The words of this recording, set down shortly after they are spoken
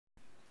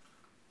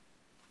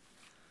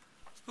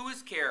Who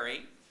is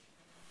Carrie?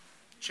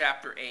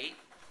 Chapter 8,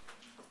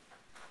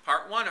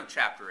 Part 1 of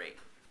Chapter 8.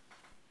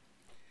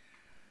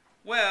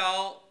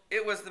 Well,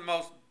 it was the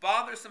most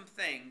bothersome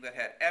thing that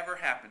had ever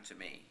happened to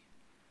me.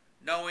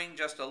 Knowing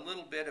just a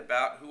little bit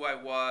about who I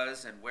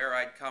was and where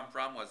I'd come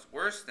from was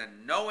worse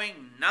than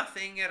knowing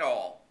nothing at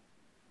all.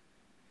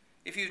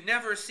 If you'd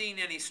never seen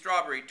any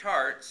strawberry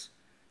tarts,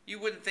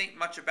 you wouldn't think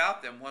much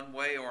about them one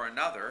way or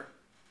another,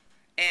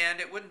 and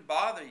it wouldn't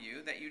bother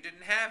you that you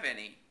didn't have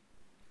any.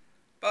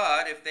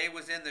 But if they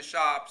was in the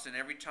shops and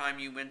every time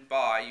you went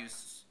by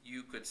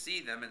you could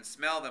see them and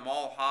smell them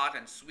all hot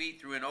and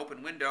sweet through an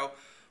open window,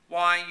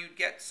 why, you'd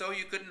get so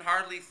you couldn't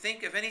hardly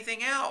think of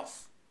anything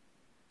else.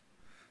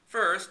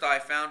 First, I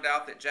found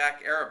out that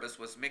Jack Erebus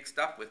was mixed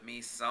up with me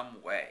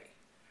some way.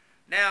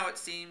 Now it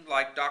seemed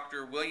like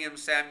Dr. William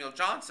Samuel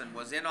Johnson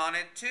was in on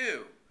it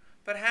too.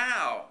 But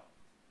how?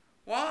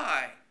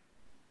 Why?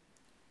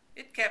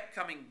 It kept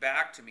coming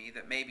back to me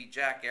that maybe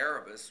Jack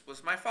Erebus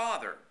was my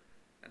father,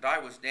 and I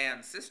was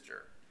Dan's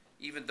sister,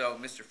 even though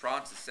Mr.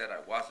 Francis said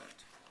I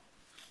wasn't.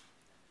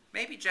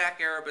 Maybe Jack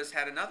Erebus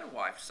had another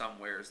wife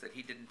somewheres that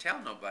he didn't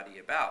tell nobody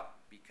about,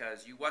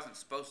 because you wasn't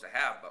supposed to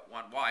have but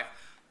one wife,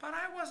 but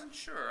I wasn't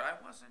sure.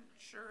 I wasn't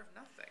sure of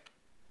nothing.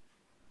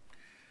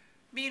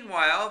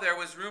 Meanwhile, there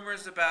was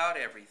rumors about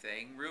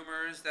everything.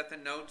 Rumors that the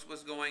notes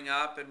was going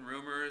up, and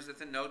rumors that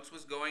the notes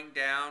was going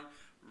down.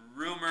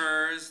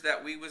 Rumors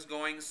that we was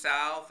going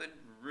south, and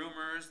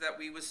rumors that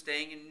we was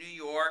staying in New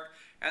York.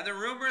 And the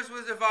rumors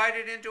was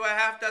divided into a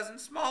half-dozen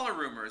smaller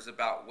rumors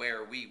about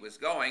where we was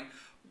going.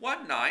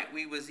 One night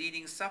we was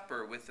eating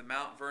supper with the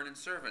Mount Vernon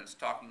servants,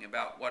 talking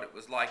about what it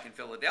was like in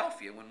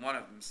Philadelphia, when one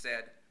of them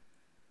said,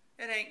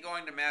 "It ain't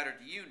going to matter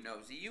to you,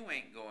 Nosy. You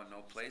ain't going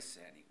no place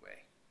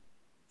anyway."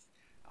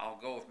 "I'll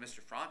go if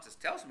Mr. Francis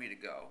tells me to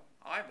go.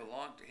 I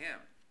belong to him."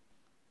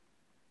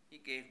 He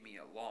gave me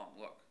a long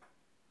look.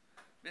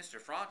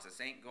 "Mr.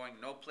 Francis ain't going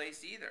no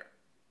place either."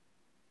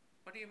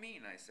 "What do you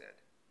mean?" I said.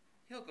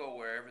 "He'll go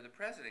wherever the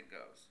president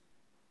goes."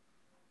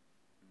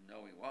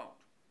 "No, he won't.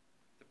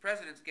 The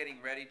president's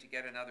getting ready to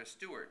get another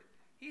steward.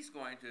 He's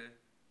going to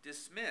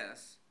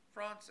dismiss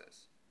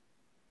Francis."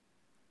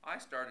 I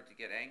started to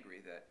get angry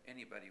that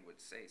anybody would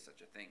say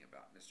such a thing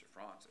about Mr.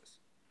 Francis.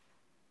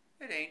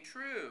 "It ain't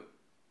true."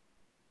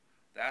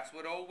 "That's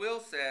what old Will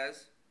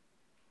says."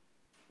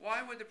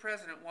 "Why would the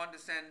president want to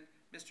send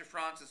Mr.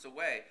 Francis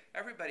away?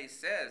 Everybody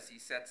says he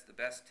sets the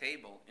best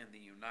table in the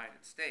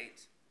United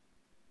States."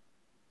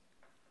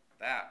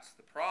 "That's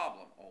the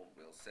problem," old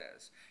Will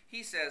says.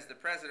 "He says the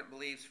president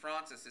believes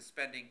Francis is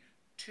spending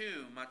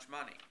too much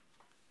money."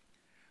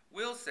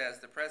 Will says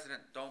the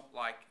president don't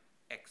like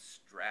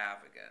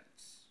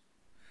extravagance.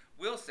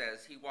 Will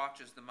says he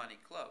watches the money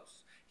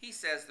close. He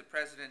says the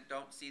president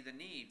don't see the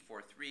need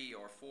for 3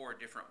 or 4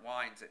 different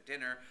wines at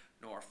dinner,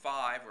 nor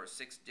 5 or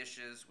 6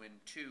 dishes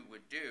when 2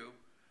 would do.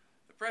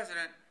 The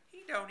president,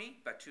 he don't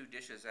eat but 2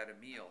 dishes at a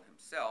meal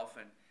himself,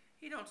 and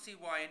he don't see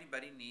why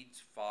anybody needs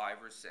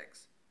 5 or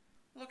 6.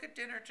 Look at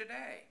dinner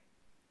today.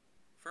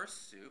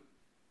 First soup,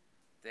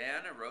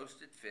 then a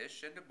roasted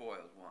fish and a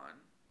boiled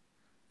one,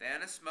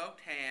 then a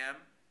smoked ham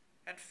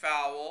and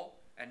fowl,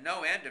 and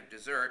no end of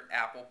dessert,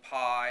 apple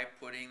pie,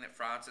 pudding that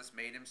Francis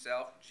made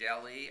himself,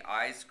 jelly,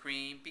 ice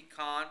cream,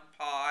 pecan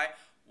pie,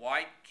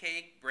 white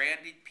cake,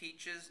 brandied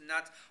peaches,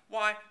 nuts.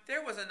 Why,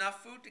 there was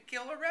enough food to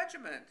kill a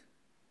regiment.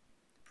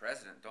 The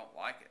president don't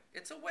like it.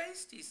 It's a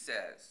waste, he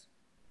says.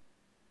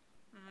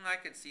 I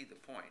could see the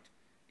point.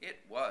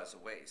 It was a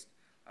waste.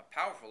 A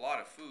powerful lot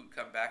of food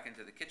come back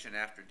into the kitchen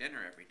after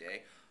dinner every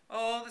day.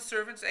 Oh, the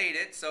servants ate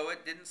it, so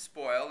it didn't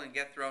spoil and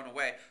get thrown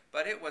away,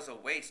 but it was a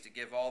waste to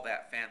give all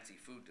that fancy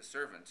food to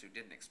servants who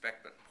didn't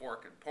expect but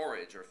pork and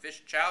porridge or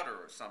fish chowder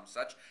or some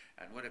such,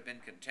 and would have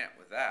been content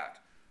with that.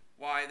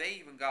 Why, they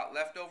even got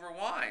leftover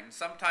wine,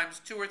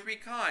 sometimes 2 or 3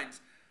 kinds.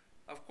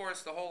 Of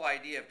course, the whole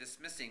idea of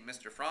dismissing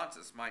Mr.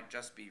 Francis might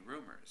just be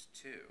rumors,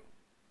 too.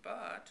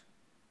 But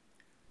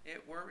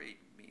it worried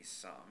me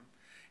some.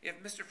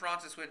 If Mr.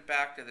 Francis went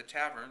back to the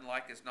tavern,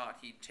 like as not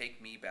he'd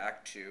take me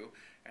back too,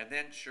 and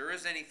then sure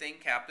as anything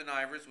Captain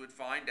Ivers would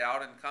find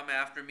out and come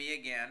after me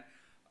again.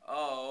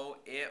 Oh,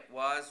 it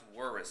was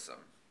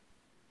worrisome.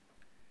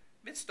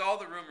 Midst all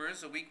the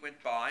rumors, a week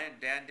went by,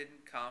 and Dan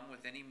didn't come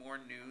with any more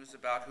news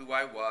about who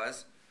I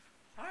was.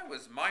 I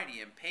was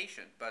mighty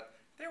impatient, but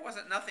there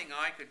wasn't nothing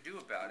I could do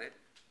about it.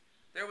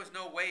 There was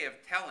no way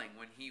of telling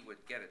when he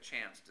would get a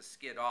chance to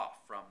skid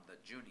off from the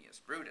Junius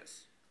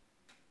Brutus.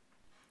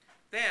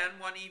 Then,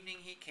 one evening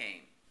he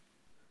came.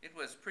 It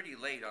was pretty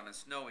late on a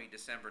snowy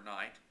December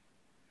night.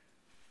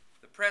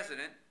 The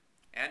president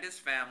and his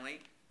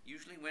family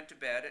usually went to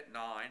bed at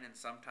 9 and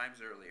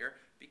sometimes earlier,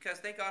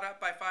 because they got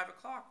up by 5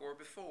 o'clock or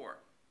before.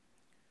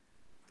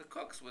 The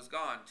cooks was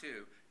gone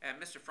too,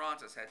 and Mr.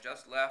 Francis had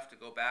just left to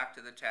go back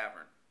to the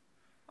tavern.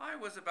 I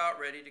was about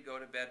ready to go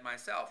to bed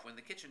myself when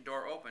the kitchen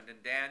door opened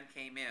and Dan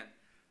came in,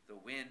 the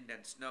wind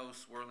and snow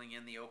swirling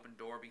in the open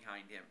door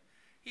behind him.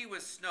 He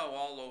was snow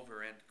all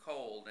over and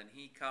cold, and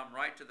he come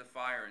right to the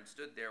fire and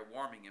stood there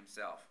warming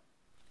himself.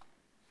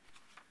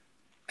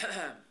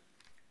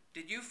 "Did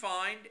Did you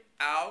find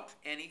out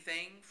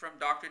anything from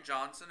Dr.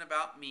 Johnson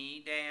about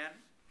me, Dan?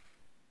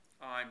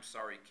 I'm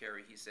sorry,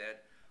 Carrie, he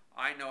said.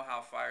 I know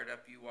how fired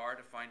up you are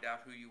to find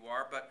out who you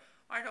are, but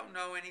I don't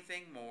know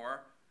anything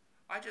more.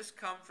 I just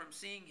come from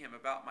seeing him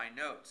about my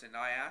notes, and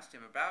I asked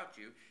him about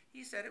you.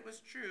 He said it was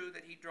true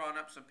that he'd drawn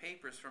up some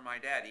papers for my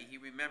daddy. He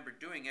remembered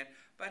doing it,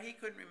 but he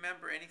couldn't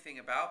remember anything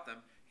about them.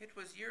 It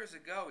was years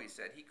ago, he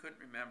said. He couldn't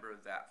remember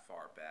that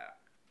far back.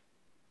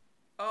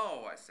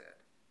 Oh, I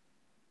said.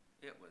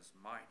 It was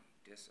mighty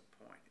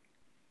disappointing.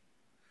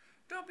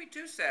 Don't be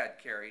too sad,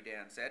 Carrie,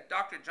 Dan said.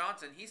 Dr.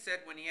 Johnson, he said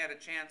when he had a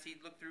chance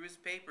he'd look through his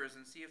papers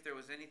and see if there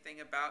was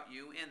anything about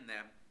you in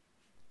them.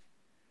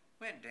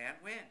 When, Dan,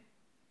 when?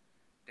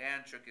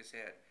 Dan shook his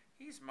head.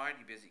 He's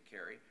mighty busy,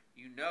 Carrie.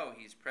 You know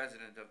he's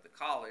president of the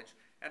college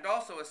and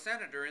also a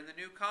senator in the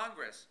new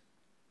Congress.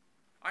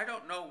 I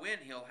don't know when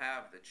he'll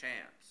have the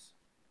chance.